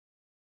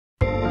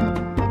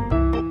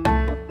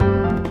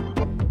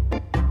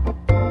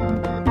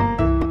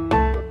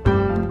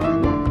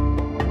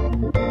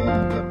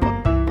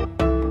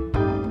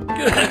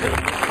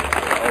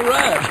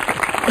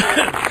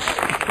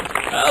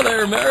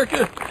there,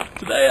 America.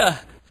 Today I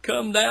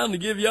come down to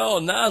give y'all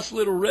a nice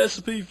little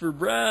recipe for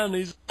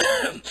brownies.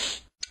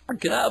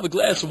 Can I have a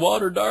glass of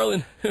water,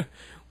 darling?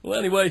 Well,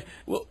 anyway,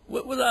 what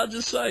was I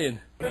just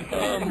saying?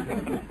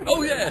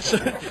 Oh yes,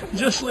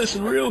 just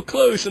listen real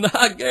close, and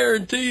I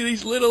guarantee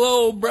these little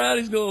old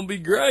brownies gonna be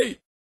great.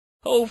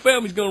 Whole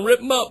family's gonna rip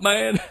them up,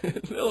 man.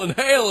 They'll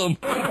inhale them.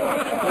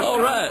 Well, all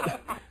right.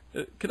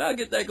 Can I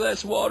get that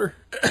glass of water?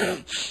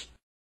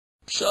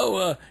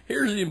 So,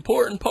 here's the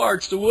important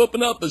parts to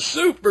whooping up a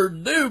super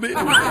duper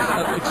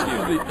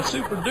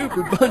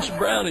bunch of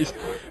brownies.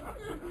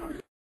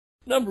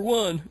 Number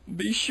one,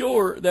 be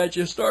sure that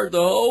you start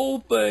the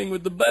whole thing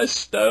with the best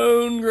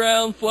stone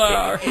ground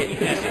flour.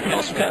 It's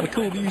also kind of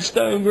cool to use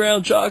stone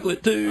ground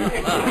chocolate, too. What?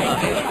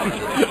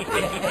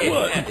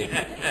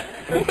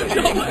 What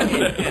y'all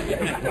laughing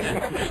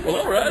at? Well,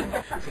 all right.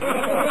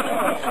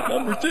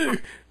 Number two,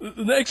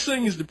 the next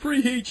thing is to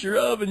preheat your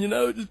oven,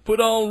 just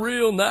put on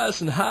real nice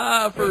and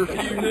high for a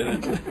few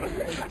minutes.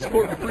 It's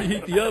important to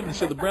preheat the oven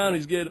so the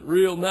brownies get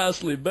real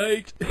nicely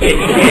baked.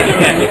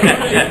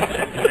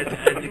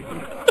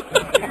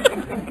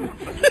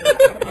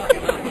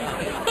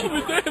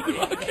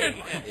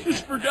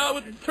 Just forgot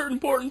what the third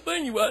important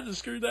thing you was. I just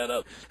screwed that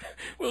up.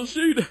 Well,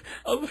 shoot,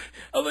 I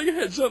think it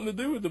had something to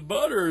do with the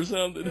butter or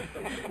something.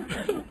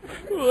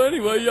 Well,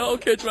 anyway, y'all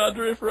catch my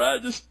drift,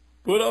 right? Just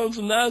put on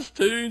some nice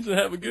tunes and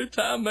have a good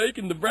time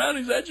making the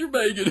brownies that you're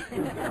baking.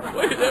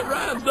 Wait, that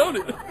rhymes, don't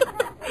it?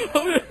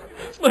 Oh, yeah.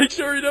 Just make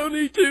sure you don't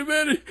eat too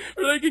many,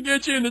 or they can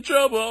get you into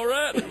trouble, all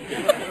right?